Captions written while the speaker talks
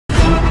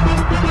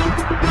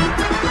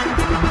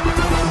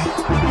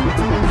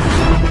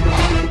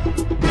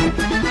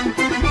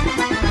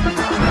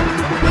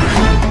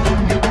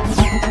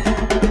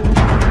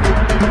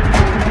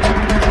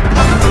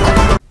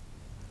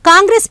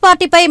కాంగ్రెస్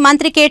పార్టీపై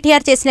మంత్రి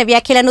కేటీఆర్ చేసిన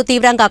వ్యాఖ్యలను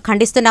తీవ్రంగా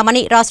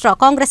ఖండిస్తున్నామని రాష్ట్ర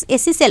కాంగ్రెస్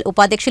ఎస్సీసీఎల్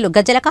ఉపాధ్యక్షులు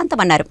గజ్జలకాంతం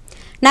అన్నారు.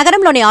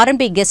 నగరంలోని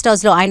ఆర్ఎంపీ గెస్ట్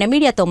హౌస్లో ఆయన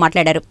మీడియాతో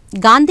మాట్లాడారు.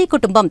 గాంధీ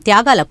కుటుంబం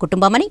త్యాగాల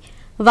కుటుంబమని,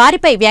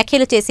 వారిపై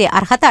వ్యాఖ్యలు చేసే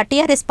అర్హత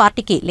టీఆర్ఎస్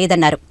పార్టీకి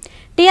లేదన్నారు.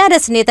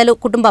 టీఆర్ఎస్ నేతలు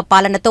కుటుంబ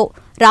పాలనతో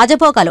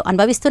రాజభోగాలు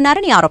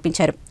అనుభవిస్తున్నారని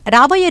ఆరోపించారు.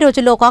 రాబోయే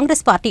రోజుల్లో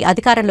కాంగ్రెస్ పార్టీ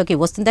అధికారంలోకి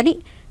వస్తుందని,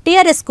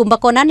 టీఆర్ఎస్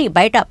కుంభకోణాన్ని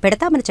బయట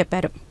పెడతామని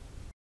చెప్పారు.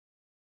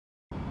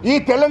 ఈ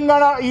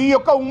తెలంగాణ ఈ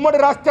యొక్క ఉమ్మడి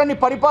రాష్ట్రాన్ని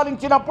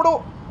పరిపాలించినప్పుడు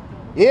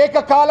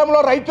ఏకకాలంలో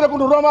రైతులకు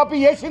రుణమాఫీ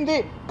చేసింది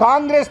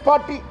కాంగ్రెస్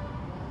పార్టీ,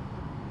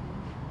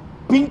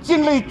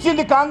 పింఛన్లు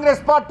ఇచ్చింది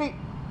కాంగ్రెస్ పార్టీ,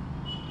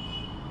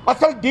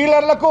 అసలు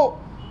డీలర్లకు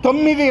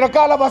 9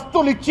 రకాల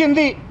వస్తువులు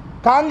ఇచ్చింది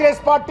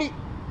కాంగ్రెస్ పార్టీ,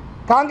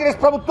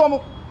 కాంగ్రెస్ ప్రభుత్వము.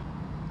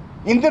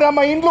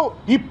 ఇందిరమ్మ ఇండ్లు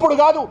ఇప్పుడు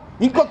కాదు,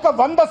 ఇంకొక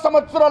 100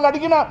 సంవత్సరాలు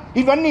అడిగినా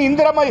ఇవన్నీ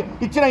ఇందిరమ్మ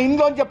ఇచ్చిన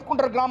ఇండ్లు అని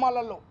చెప్పుకుంటారు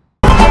గ్రామాలలో.